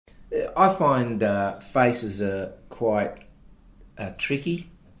I find faces are quite tricky.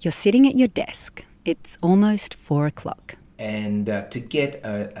 You're sitting at your desk. It's almost 4 o'clock. And to get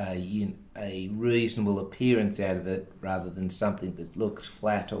a reasonable appearance out of it, rather than something that looks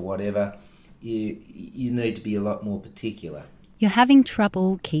flat or whatever, you need to be a lot more particular. You're having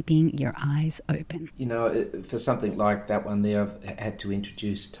trouble keeping your eyes open. You know, for something like that one there, I've had to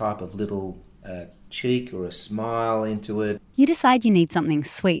introduce a type of little cheek or a smile into it. You decide you need something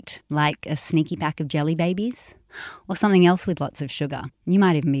sweet, like a sneaky pack of jelly babies, or something else with lots of sugar. You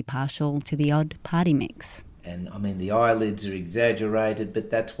might even be partial to the odd party mix. And, I mean, the eyelids are exaggerated, but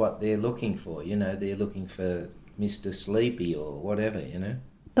that's what they're looking for, you know. They're looking for Mr. Sleepy or whatever, you know.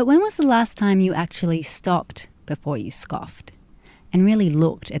 But when was the last time you actually stopped before you scoffed and really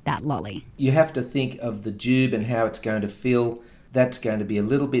looked at that lolly? You have to think of the tube and how it's going to feel. That's going to be a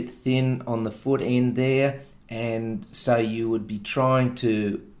little bit thin on the foot end there, and so you would be trying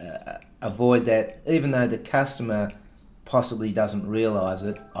to avoid that, even though the customer possibly doesn't realise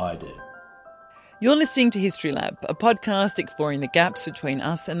it. I do. You're listening to History Lab, a podcast exploring the gaps between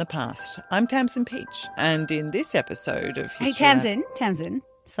us and the past. I'm Tamson Pietsch, and in this episode of History Lab... Hey, Tamson.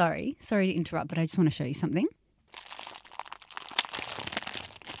 Sorry to interrupt, but I just want to show you something.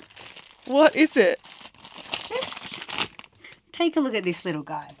 What is it? Just take a look at this little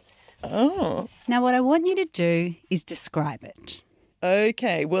guy. Oh. Now, what I want you to do is describe it.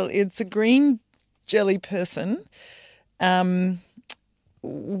 Okay, well, it's a green jelly person,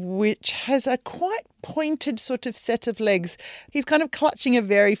 which has a quite pointed sort of set of legs. He's kind of clutching a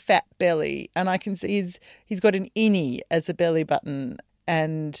very fat belly, and I can see he's got an innie as a belly button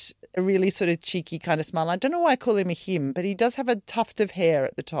and a really sort of cheeky kind of smile. I don't know why I call him a him, but he does have a tuft of hair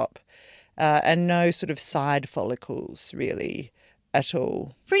at the top and no sort of side follicles really at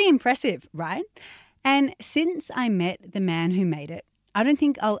all. Pretty impressive, right? And since I met the man who made it, I don't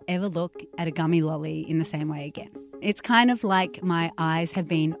think I'll ever look at a gummy lolly in the same way again. It's kind of like my eyes have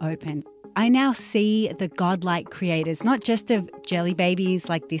been opened. I now see the godlike creators, not just of jelly babies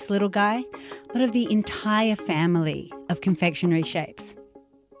like this little guy, but of the entire family of confectionery shapes.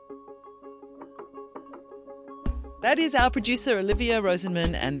 That is our producer, Olivia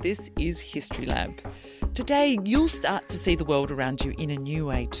Rosenman, and this is History Lab. Today, you'll start to see the world around you in a new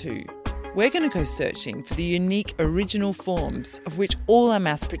way too. We're going to go searching for the unique original forms of which all our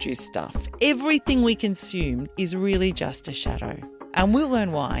mass-produced stuff, everything we consume, is really just a shadow. And we'll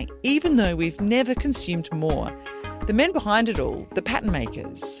learn why, even though we've never consumed more. The men behind it all, the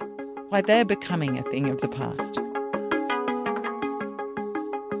patternmakers, why they're becoming a thing of the past.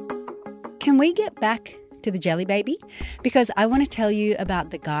 Can we get back to the jelly baby? Because I want to tell you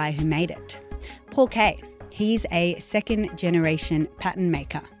about the guy who made it. Paul Kay. He's a second-generation pattern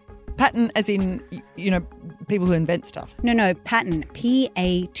maker. Pattern as in, you know, people who invent stuff? No, pattern.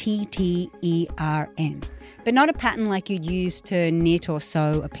 Pattern. But not a pattern like you'd use to knit or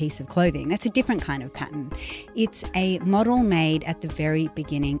sew a piece of clothing. That's a different kind of pattern. It's a model made at the very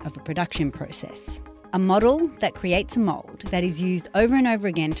beginning of a production process. A model that creates a mould that is used over and over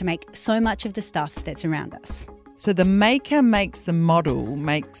again to make so much of the stuff that's around us. So the maker makes the model,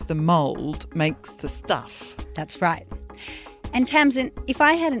 makes the mould, makes the stuff. That's right. And Tamson, if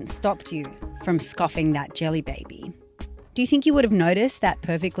I hadn't stopped you from scoffing that jelly baby, do you think you would have noticed that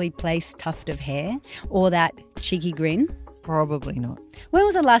perfectly placed tuft of hair or that cheeky grin? Probably not. When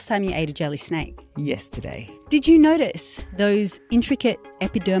was the last time you ate a jelly snake? Yesterday. Did you notice those intricate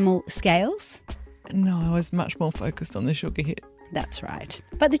epidermal scales? No, I was much more focused on the sugar hit. That's right.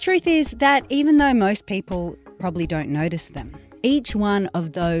 But the truth is that even though most people probably don't notice them, each one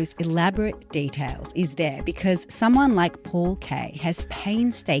of those elaborate details is there because someone like Paul Kay has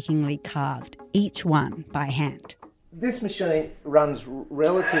painstakingly carved each one by hand. This machine runs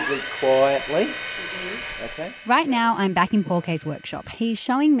relatively quietly. Okay. Right now, I'm back in Paul Kay's workshop. He's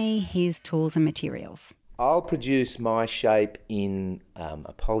showing me his tools and materials. I'll produce my shape in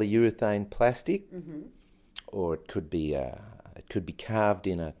a polyurethane plastic, or it could be carved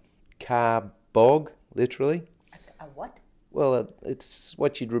in a car bog, literally. A what? Well, it's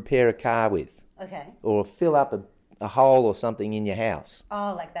what you'd repair a car with. Okay. Or fill up a hole or something in your house.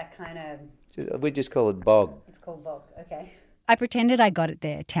 Oh, like that kind of... We just call it bog. It's called bog, okay. I pretended I got it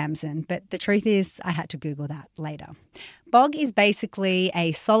there, Tamson, but the truth is I had to Google that later. Bog is basically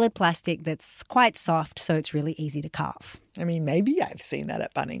a solid plastic that's quite soft, so it's really easy to carve. I mean, maybe I've seen that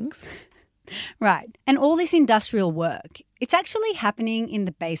at Bunnings. Right. And all this industrial work, it's actually happening in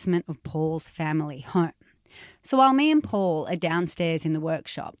the basement of Paul's family home. So while me and Paul are downstairs in the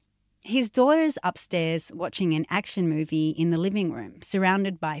workshop, His daughter's upstairs watching an action movie in the living room,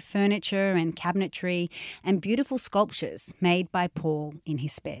 surrounded by furniture and cabinetry and beautiful sculptures made by Paul in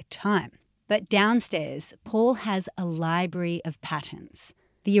his spare time. But downstairs, Paul has a library of patterns,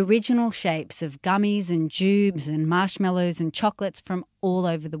 the original shapes of gummies and jubes and marshmallows and chocolates from all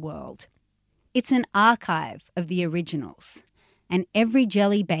over the world. It's an archive of the originals, and every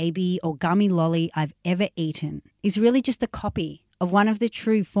jelly baby or gummy lolly I've ever eaten is really just a copy of one of the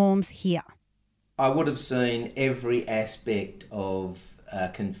true forms here. I would have seen every aspect of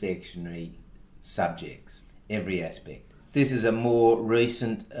confectionery subjects, every aspect. This is a more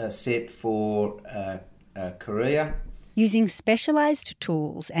recent set for Korea. Using specialised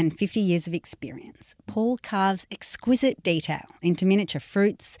tools and 50 years of experience, Paul carves exquisite detail into miniature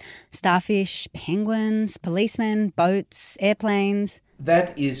fruits, starfish, penguins, policemen, boats, airplanes.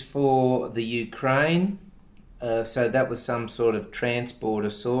 That is for the Ukraine. So that was some sort of transport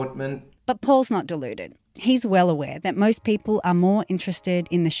assortment. But Paul's not deluded. He's well aware that most people are more interested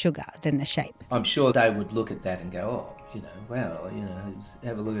in the sugar than the shape. I'm sure they would look at that and go,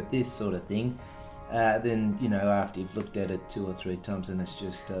 have a look at this sort of thing. Then, after you've looked at it 2 or 3 times and it's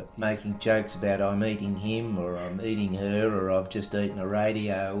just making jokes about I'm eating him or I'm eating her or I've just eaten a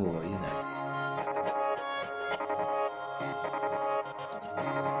radio or,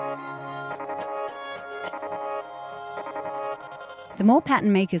 The more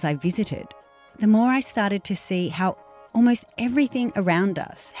pattern makers I visited, the more I started to see how almost everything around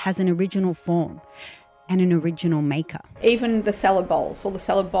us has an original form and an original maker. Even the salad bowls, all the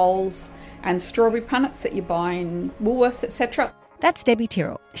salad bowls and strawberry punnets that you buy in Woolworths, etc. That's Debbie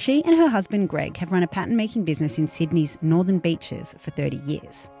Tyrrell. She and her husband Greg have run a pattern-making business in Sydney's northern beaches for 30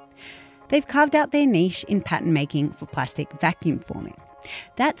 years. They've carved out their niche in pattern making for plastic vacuum forming.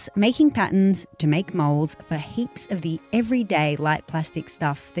 That's making patterns to make moulds for heaps of the everyday light plastic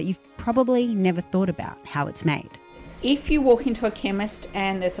stuff that you've probably never thought about how it's made. If you walk into a chemist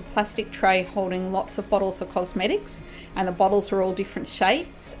and there's a plastic tray holding lots of bottles of cosmetics and the bottles are all different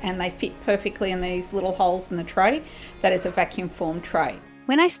shapes and they fit perfectly in these little holes in the tray, that is a vacuum formed tray.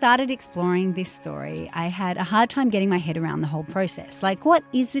 When I started exploring this story, I had a hard time getting my head around the whole process. Like, what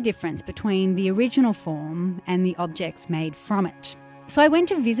is the difference between the original form and the objects made from it? So I went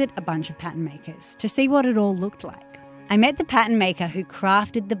to visit a bunch of pattern makers to see what it all looked like. I met the pattern maker who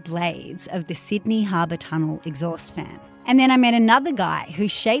crafted the blades of the Sydney Harbour Tunnel exhaust fan. And then I met another guy who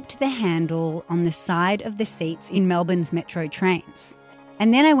shaped the handle on the side of the seats in Melbourne's metro trains.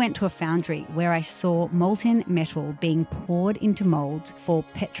 And then I went to a foundry where I saw molten metal being poured into moulds for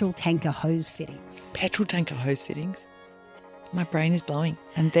petrol tanker hose fittings. Petrol tanker hose fittings? My brain is blowing.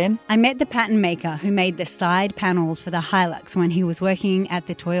 And then? I met the pattern maker who made the side panels for the Hilux when he was working at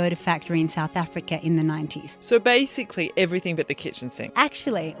the Toyota factory in South Africa in the 90s. So basically everything but the kitchen sink.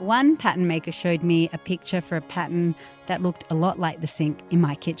 Actually, one pattern maker showed me a picture for a pattern that looked a lot like the sink in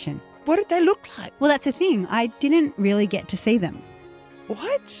my kitchen. What did they look like? Well, that's the thing. I didn't really get to see them.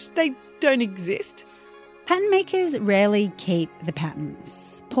 What? They don't exist? Pattern makers rarely keep the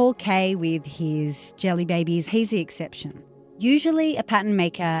patterns. Paul Kay with his jelly babies, he's the exception. Usually a pattern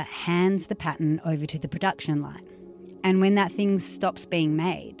maker hands the pattern over to the production line. And when that thing stops being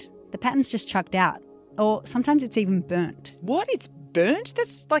made, the pattern's just chucked out. Or sometimes it's even burnt. What? It's burnt?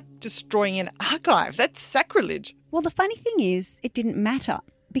 That's like destroying an archive. That's sacrilege. Well, the funny thing is, it didn't matter.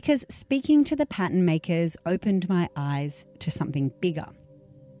 Because speaking to the pattern makers opened my eyes to something bigger.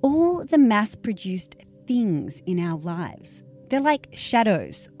 All the mass-produced things in our lives, they're like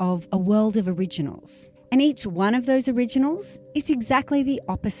shadows of a world of originals. And each one of those originals is exactly the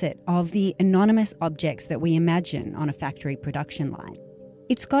opposite of the anonymous objects that we imagine on a factory production line.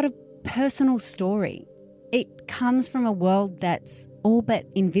 It's got a personal story. It comes from a world that's all but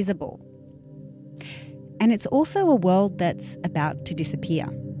invisible. And it's also a world that's about to disappear.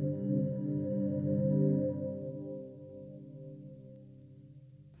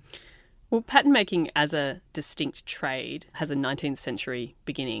 Well, pattern making as a distinct trade has a 19th century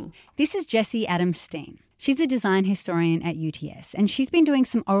beginning. This is Jessie Adams Stein. She's a design historian at UTS, and she's been doing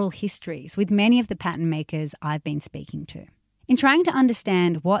some oral histories with many of the pattern makers I've been speaking to. In trying to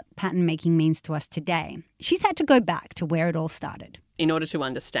understand what pattern making means to us today, she's had to go back to where it all started. In order to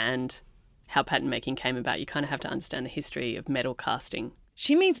understand how pattern making came about, you kind of have to understand the history of metal casting.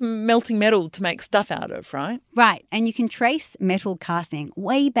 She means melting metal to make stuff out of, right? Right, and you can trace metal casting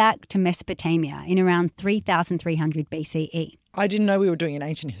way back to Mesopotamia in around 3,300 BCE. I didn't know we were doing an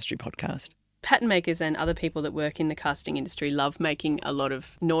ancient history podcast. Pattern makers and other people that work in the casting industry love making a lot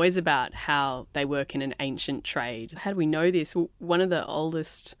of noise about how they work in an ancient trade. How do we know this? Well, one of the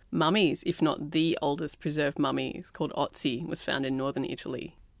oldest mummies, if not the oldest preserved mummy, called Otzi, was found in northern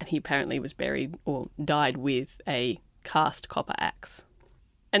Italy. and he apparently was buried or died with a cast copper axe.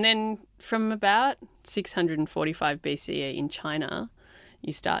 And then from about 645 BCE in China,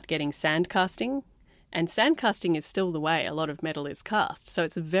 you start getting sand casting. And sand casting is still the way a lot of metal is cast. So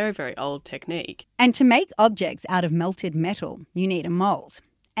it's a very, very old technique. And to make objects out of melted metal, you need a mould.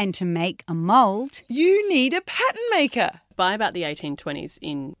 And to make a mould, You need a pattern maker. By about the 1820s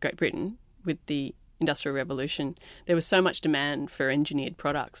in Great Britain, with the Industrial Revolution, there was so much demand for engineered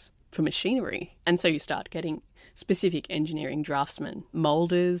products, for machinery. And so you start getting specific engineering draftsmen.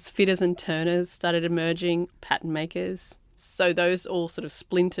 Moulders, fitters and turners started emerging, pattern makers. So those all sort of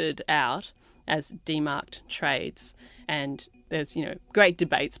splintered out as demarked trades. And there's, great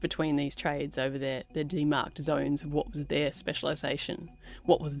debates between these trades over their demarked zones of what was their specialisation,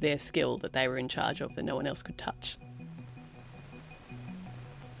 what was their skill that they were in charge of that no one else could touch.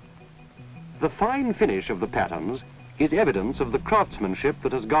 The fine finish of the patterns is evidence of the craftsmanship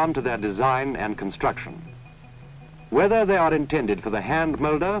that has gone to their design and construction. Whether they are intended for the hand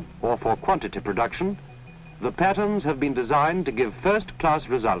moulder or for quantity production, the patterns have been designed to give first-class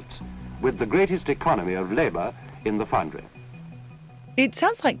results with the greatest economy of labour in the foundry. It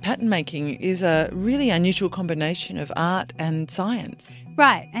sounds like pattern making is a really unusual combination of art and science.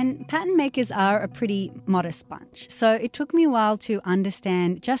 right, and pattern makers are a pretty modest bunch. So it took me a while to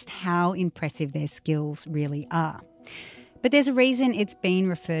understand just how impressive their skills really are. But there's a reason it's been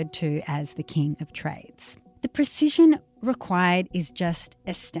referred to as the king of trades. The precision required is just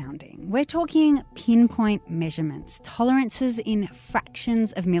astounding. We're talking pinpoint measurements, tolerances in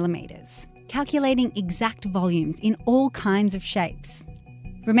fractions of millimetres, calculating exact volumes in all kinds of shapes.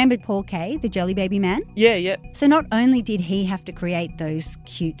 Remember Paul Kay, the Jelly Baby Man? Yeah. So not only did he have to create those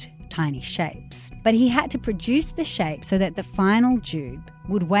cute, tiny shapes, but he had to produce the shape so that the final tube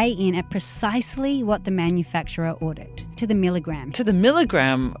would weigh in at precisely what the manufacturer ordered, to the milligram. To the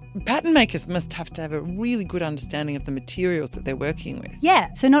milligram, pattern makers must have to have a really good understanding of the materials that they're working with.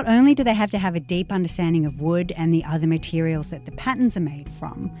 Yeah, so not only do they have to have a deep understanding of wood and the other materials that the patterns are made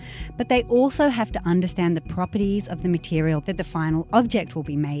from, but they also have to understand the properties of the material that the final object will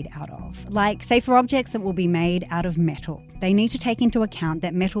be made out of. Like, say, for objects that will be made out of metal, they need to take into account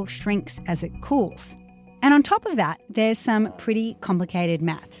that metal shrinks as it cools. And on top of that, there's some pretty complicated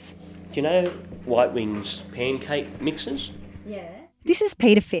maths. Do you know White Wing's pancake mixes? Yeah. This is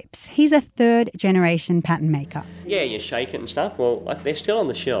Peter Phipps. He's a third-generation pattern maker. Yeah, you shake it and stuff. Well, they're still on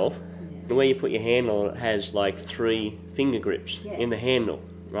the shelf. And where you put your handle, it has like 3 finger grips in the handle,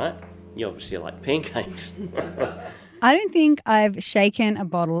 right? You obviously like pancakes. I don't think I've shaken a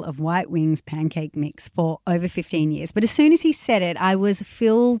bottle of White Wing's pancake mix for over 15 years, but as soon as he said it, I was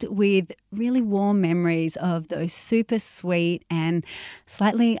filled with really warm memories of those super sweet and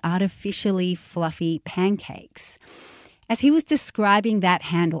slightly artificially fluffy pancakes. As he was describing that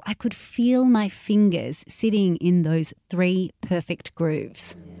handle, I could feel my fingers sitting in those 3 perfect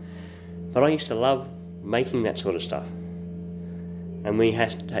grooves. But I used to love making that sort of stuff. And we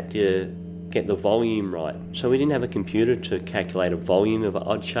had to get the volume right. So we didn't have a computer to calculate a volume of an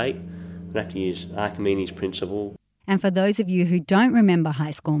odd shape. We'd have to use Archimedes' principle. And for those of you who don't remember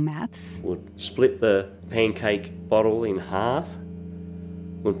high school maths, We'd split the pancake bottle in half.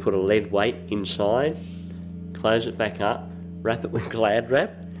 We'd put a lead weight inside, close it back up, wrap it with Glad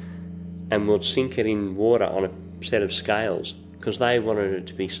wrap, and we'd sink it in water on a set of scales because they wanted it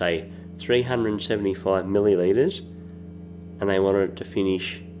to be, say, 375 millilitres, and they wanted it to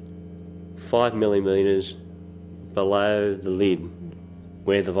finish 5 millimetres below the lid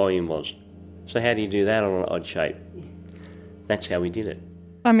where the volume was. So how do you do that on an odd shape? That's how we did it.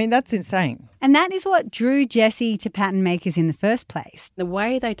 I mean, that's insane. and that is what drew Jessie to pattern makers in the first place. The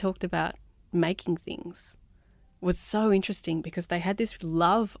way they talked about making things was so interesting because they had this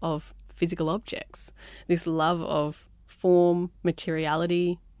love of physical objects, this love of form,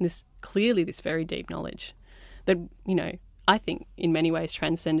 materiality, this very deep knowledge that, you know, I think in many ways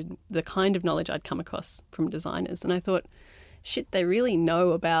transcended the kind of knowledge I'd come across from designers. And I thought, shit, they really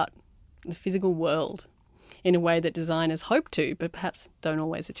know about the physical world in a way that designers hope to, but perhaps don't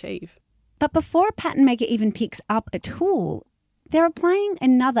always achieve. But before a pattern maker even picks up a tool, they're applying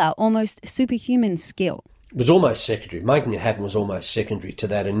another almost superhuman skill. It was almost secondary. Making it happen was almost secondary to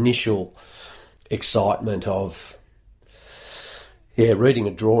that initial excitement of, reading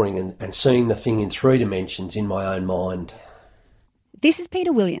a drawing and seeing the thing in 3 dimensions in my own mind. This is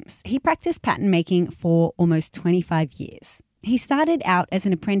Peter Williams. He practiced pattern making for almost 25 years. He started out as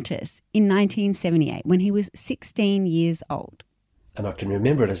an apprentice in 1978 when he was 16 years old. And I can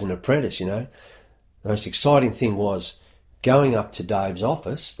remember it as an apprentice, you know. The most exciting thing was going up to Dave's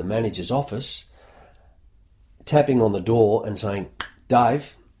office, the manager's office, tapping on the door and saying,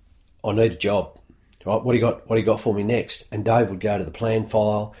 "Dave, I need a job. Right, what do you got for me next? And Dave would go to the plan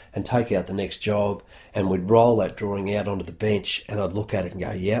file and take out the next job, and we'd roll that drawing out onto the bench, and I'd look at it and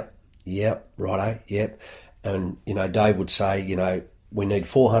go, yep, righto, yep. And, Dave would say, we need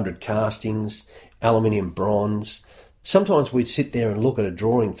 400 castings, aluminium bronze. Sometimes we'd sit there and look at a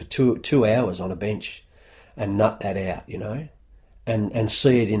drawing for two hours on a bench and nut that out, and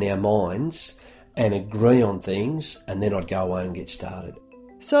see it in our minds and agree on things, and then I'd go away and get started.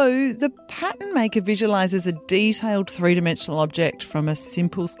 So the pattern maker visualises a detailed three-dimensional object from a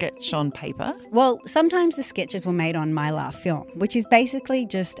simple sketch on paper? Well, sometimes the sketches were made on mylar film, which is basically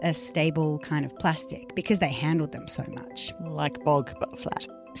just a stable kind of plastic because they handled them so much. Like bog, but flat.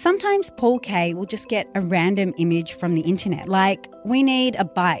 Sometimes Paul K will just get a random image from the internet, like, we need a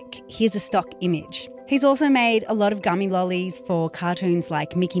bike, here's a stock image. He's also made a lot of gummy lollies for cartoons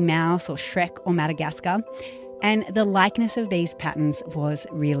like Mickey Mouse or Shrek or Madagascar. And the likeness of these patterns was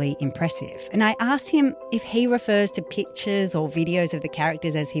really impressive. And I asked him if he refers to pictures or videos of the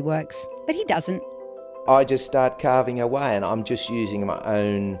characters as he works, but he doesn't. I just start carving away, and I'm just using my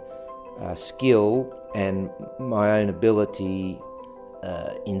own skill and my own ability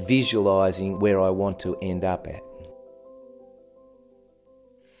in visualising where I want to end up at.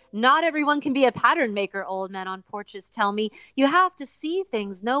 Not everyone can be a pattern maker, old men on porches tell me. You have to see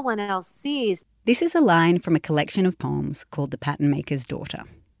things no one else sees. This is a line from a collection of poems called The Pattern Maker's Daughter.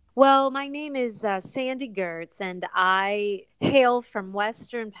 Well, my name is Sandy Gertz, and I hail from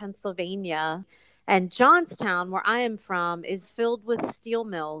Western Pennsylvania. And Johnstown, where I am from, is filled with steel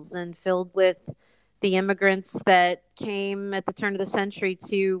mills and filled with the immigrants that came at the turn of the century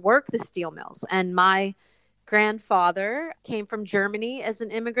to work the steel mills. And my grandfather came from Germany as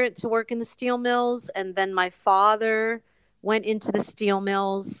an immigrant to work in the steel mills. And then my father went into the steel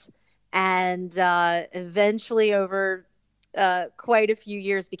mills and eventually over quite a few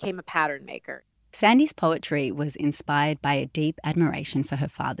years became a pattern maker. Sandy's poetry was inspired by a deep admiration for her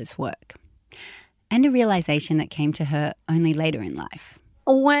father's work and a realisation that came to her only later in life.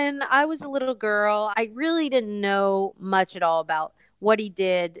 When I was a little girl, I really didn't know much at all about what he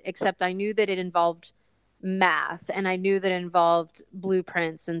did, except I knew that it involved math and I knew that it involved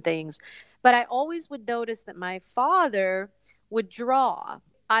blueprints and things. But I always would notice that my father would draw.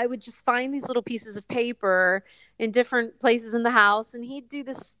 I would just find these little pieces of paper in different places in the house, and he'd do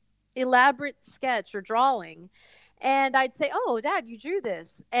this elaborate sketch or drawing. And I'd say, "Oh, Dad, you drew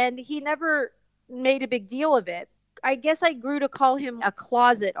this." And he never made a big deal of it. I guess I grew to call him a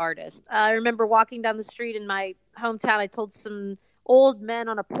closet artist. I remember walking down the street in my hometown. I told some old men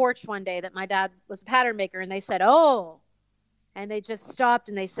on a porch one day that my dad was a pattern maker, and they said, "Oh," and they just stopped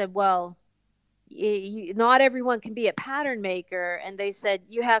and they said, "Well, not everyone can be a pattern maker." And they said,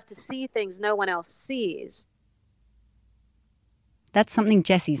 "You have to see things no one else sees." That's something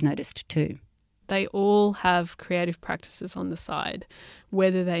Jessie's noticed too. They all have creative practices on the side,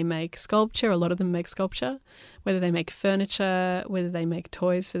 whether they make sculpture, a lot of them make sculpture, whether they make furniture, whether they make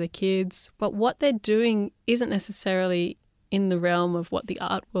toys for the kids. But what they're doing isn't necessarily in the realm of what the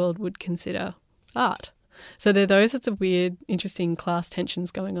art world would consider art. So there are those sorts of weird, interesting class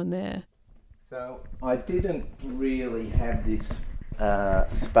tensions going on there. So I didn't really have this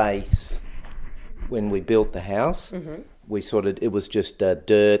space when we built the house. Mm-hmm. It was just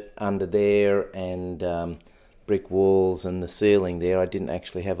dirt under there and brick walls and the ceiling there. I didn't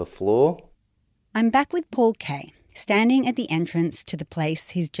actually have a floor. I'm back with Paul K, standing at the entrance to the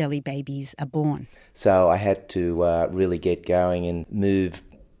place his jelly babies are born. So I had to really get going and move,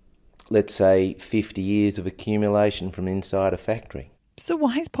 let's say, 50 years of accumulation from inside a factory. So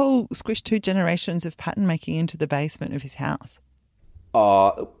why has Paul squished 2 generations of pattern making into the basement of his house?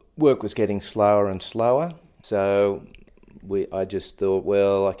 Work was getting slower and slower, so I just thought,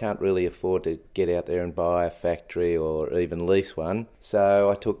 well, I can't really afford to get out there and buy a factory or even lease one. So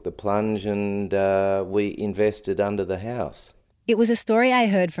I took the plunge and we invested under the house. It was a story I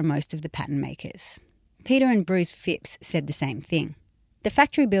heard from most of the pattern makers. Peter and Bruce Phipps said the same thing. The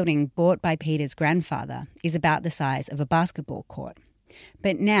factory building bought by Peter's grandfather is about the size of a basketball court.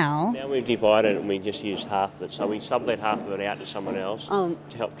 But now we've divided it and we just used half of it. So we sublet half of it out to someone else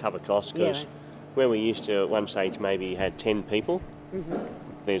to help cover costs. Because where we used to, at one stage, maybe had 10 people,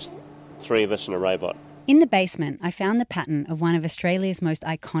 there's 3 of us and a robot. In the basement, I found the pattern of one of Australia's most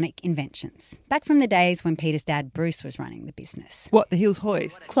iconic inventions, back from the days when Peter's dad Bruce was running the business. What, the Hills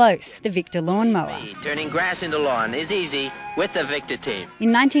Hoist? Close, the Victor lawnmower. Turning grass into lawn is easy with the Victor team.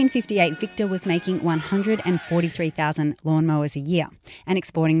 In 1958, Victor was making 143,000 lawnmowers a year and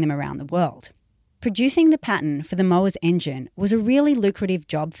exporting them around the world. Producing the pattern for the mower's engine was a really lucrative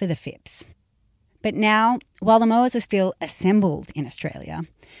job for the Phipps. But now, while the mowers are still assembled in Australia,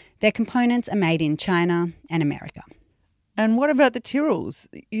 Their components are made in China and America. And what about the Tyrrells,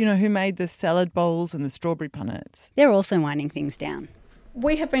 who made the salad bowls and the strawberry punnets? They're also winding things down.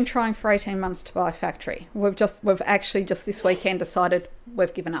 We have been trying for 18 months to buy a factory. We've actually just this weekend decided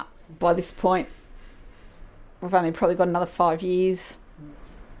we've given up. By this point, we've only probably got another 5 years.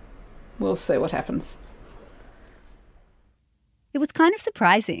 We'll see what happens. It was kind of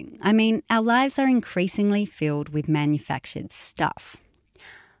surprising. I mean, our lives are increasingly filled with manufactured stuff.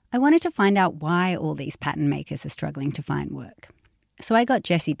 I wanted to find out why all these pattern makers are struggling to find work. So I got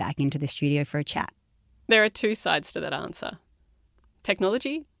Jessie back into the studio for a chat. There are two sides to that answer.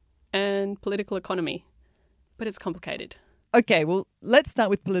 Technology and political economy. But it's complicated. Okay, well, let's start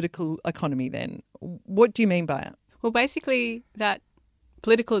with political economy then. What do you mean by it? Well, basically that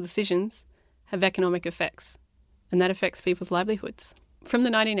political decisions have economic effects, and that affects people's livelihoods. From the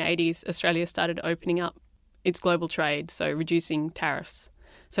 1980s, Australia started opening up its global trade, so reducing tariffs.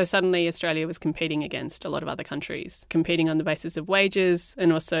 So suddenly Australia was competing against a lot of other countries, competing on the basis of wages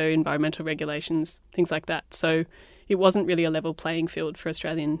and also environmental regulations, things like that. So it wasn't really a level playing field for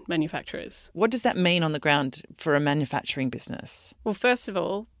Australian manufacturers. What does that mean on the ground for a manufacturing business? Well, first of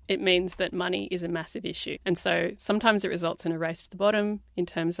all, it means that money is a massive issue. And so sometimes it results in a race to the bottom in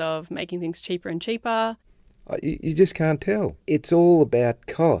terms of making things cheaper and cheaper. You just can't tell. It's all about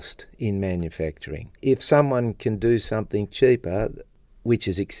cost in manufacturing. If someone can do something cheaper, which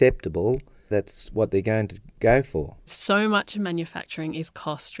is acceptable, that's what they're going to go for. So much of manufacturing is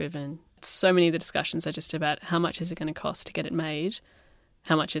cost-driven. So many of the discussions are just about how much is it going to cost to get it made,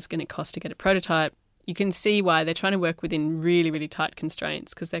 how much is it going to cost to get a prototype. You can see why they're trying to work within really, really tight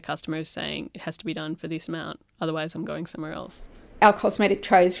constraints because their customer is saying it has to be done for this amount, otherwise I'm going somewhere else. Our cosmetic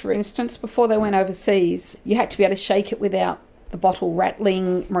trays, for instance, before they went overseas, you had to be able to shake it without the bottle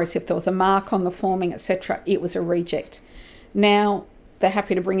rattling, or if there was a mark on the forming, etc., it was a reject. Now they're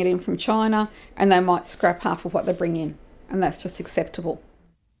happy to bring it in from China and they might scrap half of what they bring in, and that's just acceptable.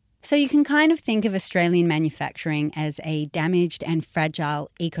 So you can kind of think of Australian manufacturing as a damaged and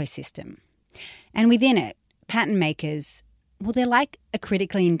fragile ecosystem. And within it, pattern makers, well, they're like a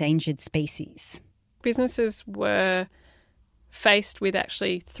critically endangered species. Businesses were faced with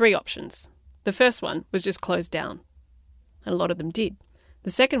actually three options. The first one was just close down, and a lot of them did.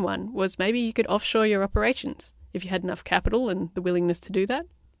 The second one was maybe you could offshore your operations if you had enough capital and the willingness to do that.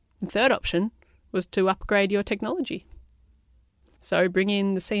 The third option was to upgrade your technology. So bring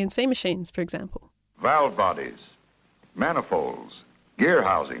in the CNC machines, for example. Valve bodies, manifolds, gear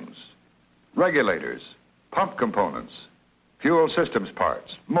housings, regulators, pump components, fuel systems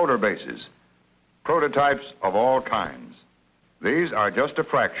parts, motor bases, prototypes of all kinds. These are just a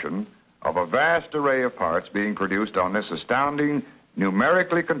fraction of a vast array of parts being produced on this astounding,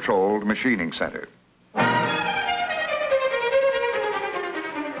 numerically controlled machining center.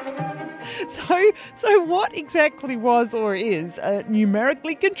 So what exactly was or is a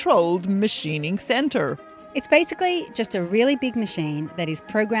numerically controlled machining centre? It's basically just a really big machine that is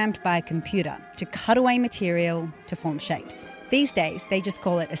programmed by a computer to cut away material to form shapes. These days, they just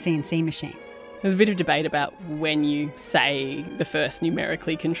call it a CNC machine. There's a bit of debate about when you say the first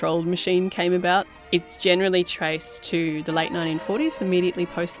numerically controlled machine came about. It's generally traced to the late 1940s, immediately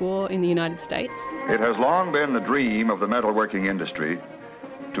post-war in the United States. It has long been the dream of the metalworking industry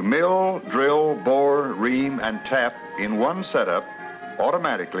to mill, drill, bore, ream, and tap in one setup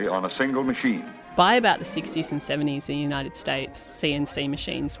automatically on a single machine. By about the 60s and 70s in the United States, CNC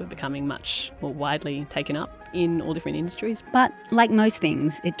machines were becoming much more widely taken up in all different industries. But like most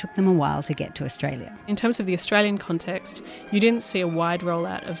things, it took them a while to get to Australia. In terms of the Australian context, you didn't see a wide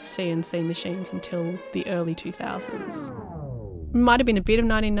rollout of CNC machines until the early 2000s. Might have been a bit of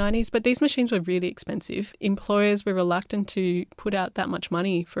 1990s, but these machines were really expensive. Employers were reluctant to put out that much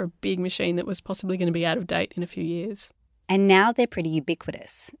money for a big machine that was possibly going to be out of date in a few years. And now they're pretty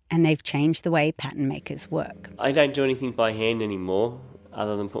ubiquitous, and they've changed the way pattern makers work. I don't do anything by hand anymore,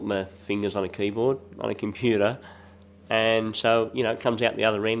 other than put my fingers on a keyboard, on a computer. And so, it comes out the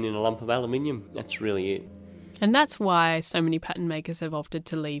other end in a lump of aluminium. That's really it. And that's why so many pattern makers have opted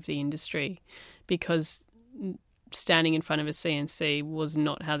to leave the industry, because standing in front of a CNC was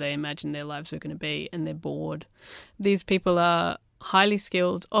not how they imagined their lives were going to be, and they're bored. These people are highly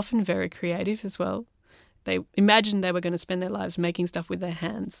skilled, often very creative as well. They imagined they were going to spend their lives making stuff with their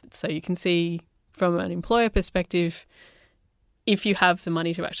hands. So you can see from an employer perspective, if you have the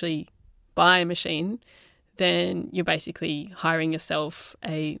money to actually buy a machine, then you're basically hiring yourself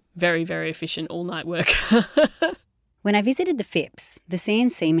a very, very efficient all-night worker. When I visited the FIPS, the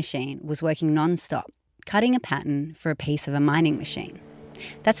CNC machine was working non-stop, cutting a pattern for a piece of a mining machine.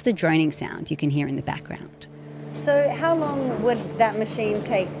 That's the droning sound you can hear in the background. So how long would that machine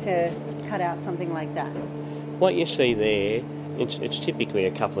take to cut out something like that? What you see there, it's typically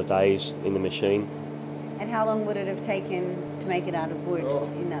a couple of days in the machine. And how long would it have taken to make it out of wood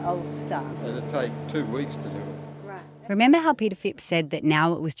in the old style? It'd take 2 weeks to do it. Right. Remember how Peter Phipps said that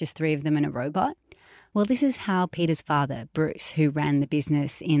now it was just 3 of them and a robot? Well, this is how Peter's father, Bruce, who ran the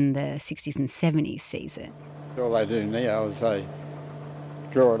business in the 60s and 70s, sees it. All they do now is they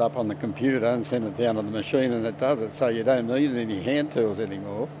draw it up on the computer and send it down to the machine and it does it, so you don't need any hand tools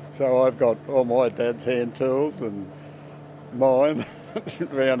anymore. So I've got all my dad's hand tools and mine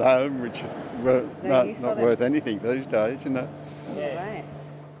around home, which are not worth anything these days, you know. Yeah. Right.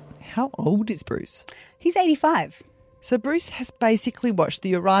 How old is Bruce? He's 85. So Bruce has basically watched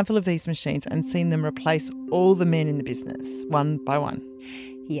the arrival of these machines and seen them replace all the men in the business, one by one.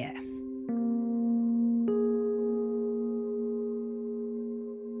 Yeah.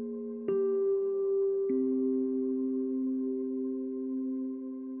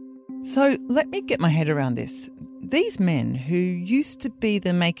 So let me get my head around this. These men who used to be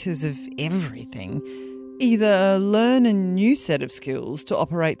the makers of everything either learn a new set of skills to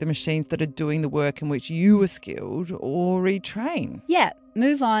operate the machines that are doing the work in which you were skilled, or retrain. Yeah,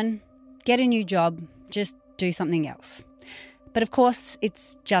 move on, get a new job, just do something else. But of course,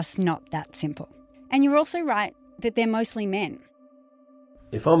 it's just not that simple. And you're also right that they're mostly men.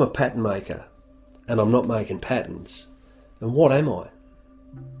 If I'm a pattern maker and I'm not making patterns, then what am I?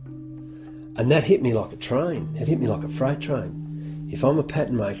 And that hit me like a train. It hit me like a freight train. If I'm a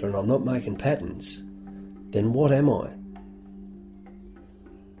pattern maker and I'm not making patterns, then what am I?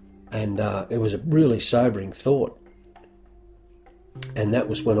 And it was a really sobering thought. And that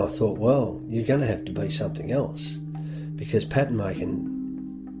was when I thought, well, you're going to have to be something else, because pattern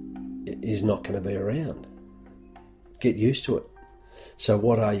making is not going to be around. Get used to it. So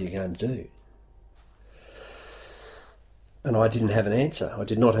what are you going to do? And I didn't have an answer. I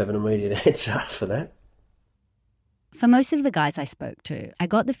did not have an immediate answer for that. For most of the guys I spoke to, I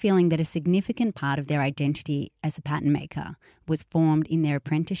got the feeling that a significant part of their identity as a pattern maker was formed in their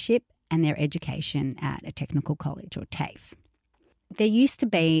apprenticeship and their education at a technical college, or TAFE. There used to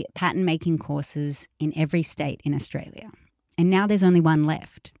be pattern making courses in every state in Australia, and now there's only one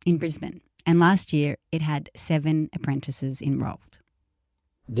left in Brisbane. And last year it had 7 apprentices enrolled.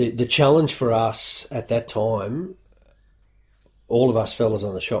 The challenge for us at that time, all of us fellas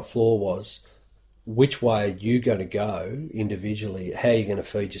on the shop floor, was which way are you going to go individually? How are you going to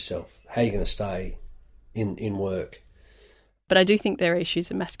feed yourself? How are you going to stay in work? But I do think there are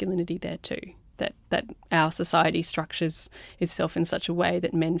issues of masculinity there too, that our society structures itself in such a way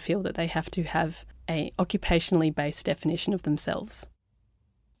that men feel that they have to have a occupationally based definition of themselves.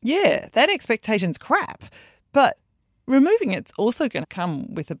 Yeah, that expectation's crap. But removing it's also going to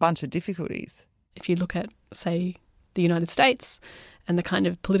come with a bunch of difficulties. If you look at, say, the United States and the kind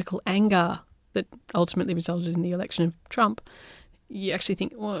of political anger that ultimately resulted in the election of Trump, you actually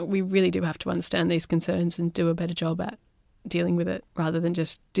think, well, we really do have to understand these concerns and do a better job at dealing with it, rather than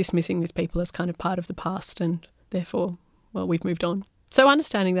just dismissing these people as kind of part of the past and therefore, well, we've moved on. So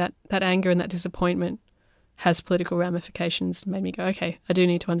understanding that anger and that disappointment has political ramifications made me go, okay, I do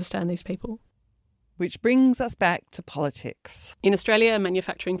need to understand these people. Which brings us back to politics. In Australia,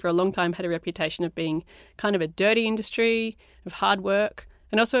 manufacturing for a long time had a reputation of being kind of a dirty industry, of hard work,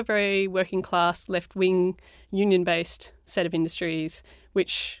 and also a very working class, left-wing, union-based set of industries,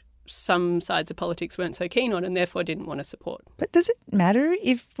 which some sides of politics weren't so keen on and therefore didn't want to support. But does it matter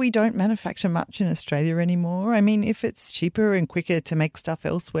if we don't manufacture much in Australia anymore? I mean, if it's cheaper and quicker to make stuff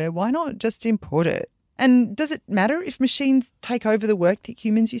elsewhere, why not just import it? And does it matter if machines take over the work that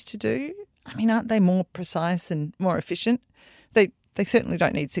humans used to do? I mean, aren't they more precise and more efficient? They certainly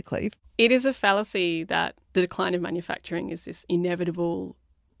don't need sick leave. It is a fallacy that the decline of manufacturing is this inevitable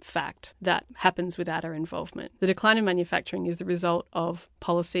fact that happens without our involvement. The decline of manufacturing is the result of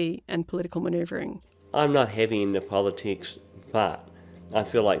policy and political manoeuvring. I'm not heavy into politics, but I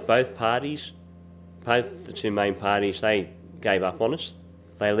feel like both the 2 main parties, they gave up on us.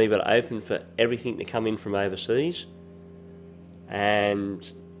 They leave it open for everything to come in from overseas.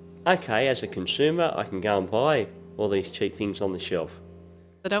 And okay, as a consumer, I can go and buy all these cheap things on the shelf.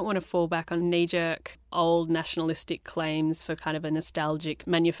 I don't want to fall back on knee-jerk, old nationalistic claims for kind of a nostalgic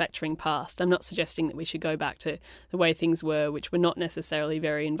manufacturing past. I'm not suggesting that we should go back to the way things were, which were not necessarily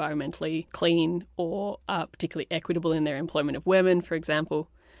very environmentally clean or particularly equitable in their employment of women, for example.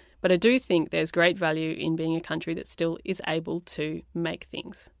 But I do think there's great value in being a country that still is able to make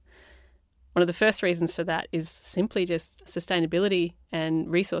things. One of the first reasons for that is simply just sustainability and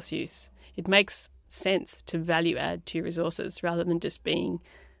resource use. It makes sense to value add to your resources rather than just being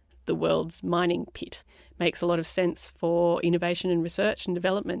the world's mining pit. Makes a lot of sense for innovation and research and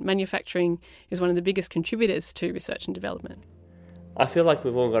development. Manufacturing is one of the biggest contributors to research and development. I feel like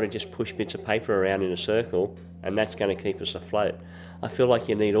we've all got to just push bits of paper around in a circle, and that's going to keep us afloat. I feel like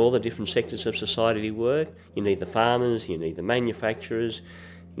you need all the different sectors of society to work. You need the farmers, you need the manufacturers,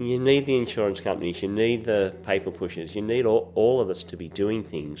 you need the insurance companies, you need the paper pushers, you need all of us to be doing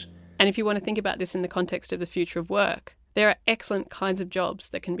things. And if you want to think about this in the context of the future of work, there are excellent kinds of jobs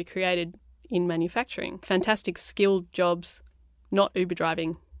that can be created in manufacturing. Fantastic skilled jobs, not Uber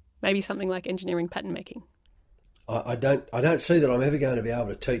driving, maybe something like engineering pattern making. I don't see that I'm ever going to be able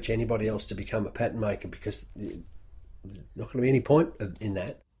to teach anybody else to become a pattern maker, because there's not going to be any point in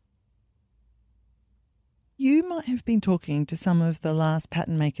that. You might have been talking to some of the last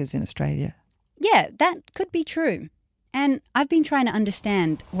pattern makers in Australia. Yeah, that could be true. And I've been trying to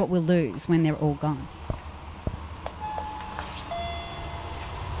understand what we'll lose when they're all gone.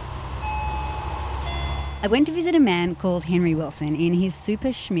 I went to visit a man called Henry Wilson in his super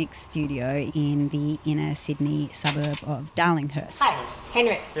schmick studio in the inner Sydney suburb of Darlinghurst. Hi,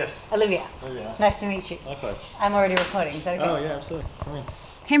 Henry. Yes. Olivia. Olivia. Nice to meet you. Likewise. I'm already recording. Is that okay? Oh, yeah, absolutely. Come in.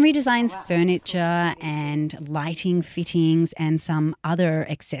 Henry designs furniture and lighting fittings and some other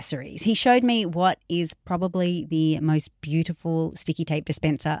accessories. He showed me what is probably the most beautiful sticky tape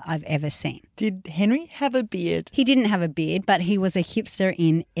dispenser I've ever seen. Did Henry have a beard? He didn't have a beard, but he was a hipster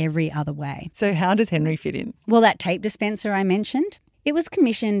in every other way. So how does Henry fit in? Well, that tape dispenser I mentioned, it was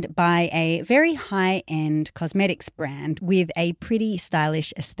commissioned by a very high-end cosmetics brand with a pretty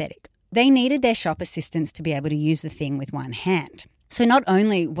stylish aesthetic. They needed their shop assistants to be able to use the thing with one hand. So not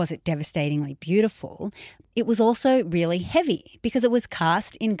only was it devastatingly beautiful, it was also really heavy because it was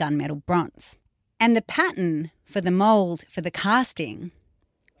cast in gunmetal bronze. And the pattern for the mould for the casting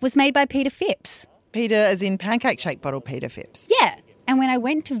was made by Peter Phipps. Peter as in pancake shake bottle Peter Phipps? Yeah. And when I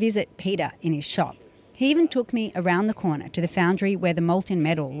went to visit Peter in his shop, he even took me around the corner to the foundry where the molten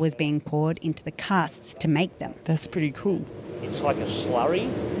metal was being poured into the casts to make them. That's pretty cool. It's like a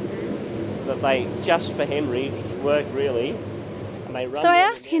slurry that they, just for Henry, work really. So I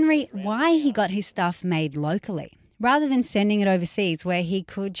asked Henry why he got his stuff made locally, rather than sending it overseas where he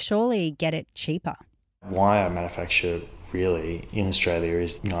could surely get it cheaper. Why I manufacture really in Australia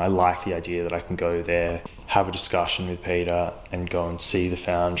is, I like the idea that I can go there, have a discussion with Peter and go and see the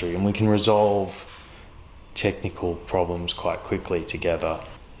foundry, and we can resolve technical problems quite quickly together.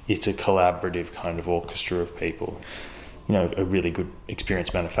 It's a collaborative kind of orchestra of people. A really good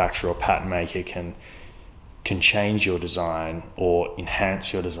experienced manufacturer or pattern maker can change your design or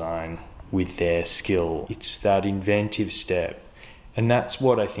enhance your design with their skill. It's that inventive step. And that's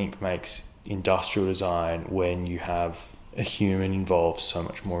what I think makes industrial design, when you have a human involved, so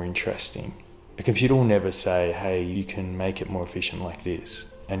much more interesting. A computer will never say, hey, you can make it more efficient like this.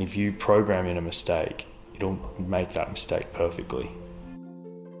 And if you program in a mistake, it'll make that mistake perfectly.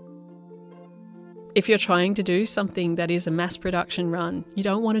 If you're trying to do something that is a mass production run, you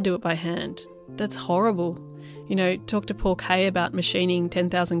don't want to do it by hand. That's horrible. Talk to Paul Kay about machining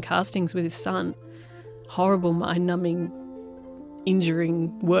 10,000 castings with his son. Horrible, mind-numbing,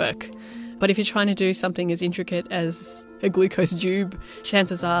 injuring work. But if you're trying to do something as intricate as a glucose tube,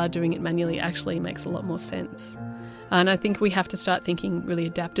 chances are doing it manually actually makes a lot more sense. And I think we have to start thinking really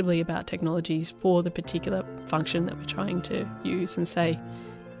adaptably about technologies for the particular function that we're trying to use and say,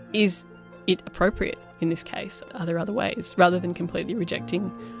 is it appropriate in this case? Are there other ways? Rather than completely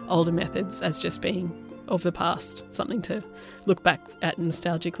rejecting older methods as just being of the past, something to look back at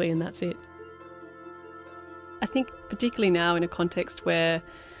nostalgically and that's it. I think particularly now in a context where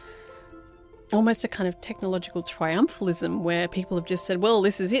almost a kind of technological triumphalism where people have just said, well,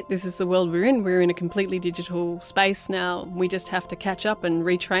 this is it, this is the world we're in a completely digital space now, we just have to catch up and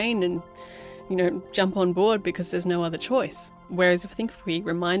retrain and, jump on board because there's no other choice. Whereas I think if we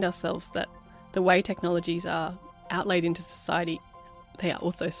remind ourselves that the way technologies are outlaid into society, they are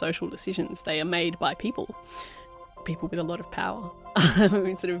also social decisions. They are made by people with a lot of power.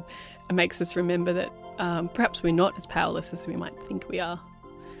 It sort of makes us remember that perhaps we're not as powerless as we might think we are.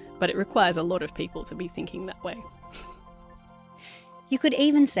 But it requires a lot of people to be thinking that way. You could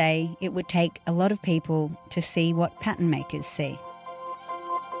even say it would take a lot of people to see what pattern makers see.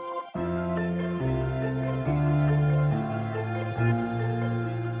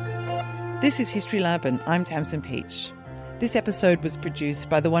 This is History Lab and I'm Tamson Pietsch. This episode was produced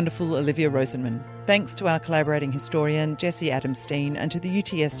by the wonderful Olivia Rosenman. Thanks to our collaborating historian Jessie Adams Stein and to the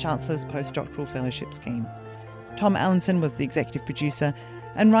UTS Chancellor's Postdoctoral Fellowship Scheme. Tom Allinson was the executive producer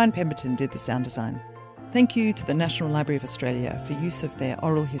and Ryan Pemberton did the sound design. Thank you to the National Library of Australia for use of their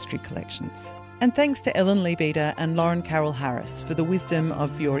oral history collections. And thanks to Ellen Leabeater and Lauren Carroll Harris for the wisdom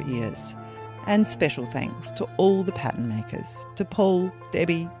of your ears. And special thanks to all the pattern makers, to Paul,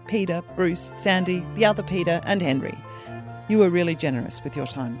 Debbie, Peter, Bruce, Sandy, the other Peter and Henry. You were really generous with your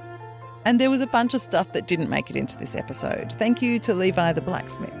time. And there was a bunch of stuff that didn't make it into this episode. Thank you to Levi the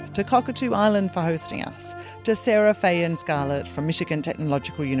blacksmith, to Cockatoo Island for hosting us, to Sarah Fay and Scarlett from Michigan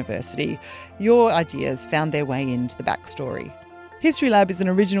Technological University. Your ideas found their way into the backstory. History Lab is an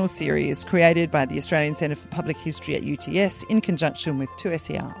original series created by the Australian Centre for Public History at UTS in conjunction with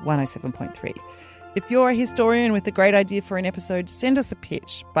 2SER 107.3. If you're a historian with a great idea for an episode, send us a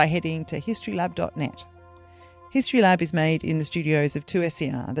pitch by heading to historylab.net. History Lab is made in the studios of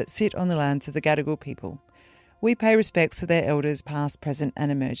 2SER that sit on the lands of the Gadigal people. We pay respects to their elders past, present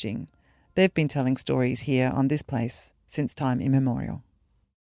and emerging. They've been telling stories here on this place since time immemorial.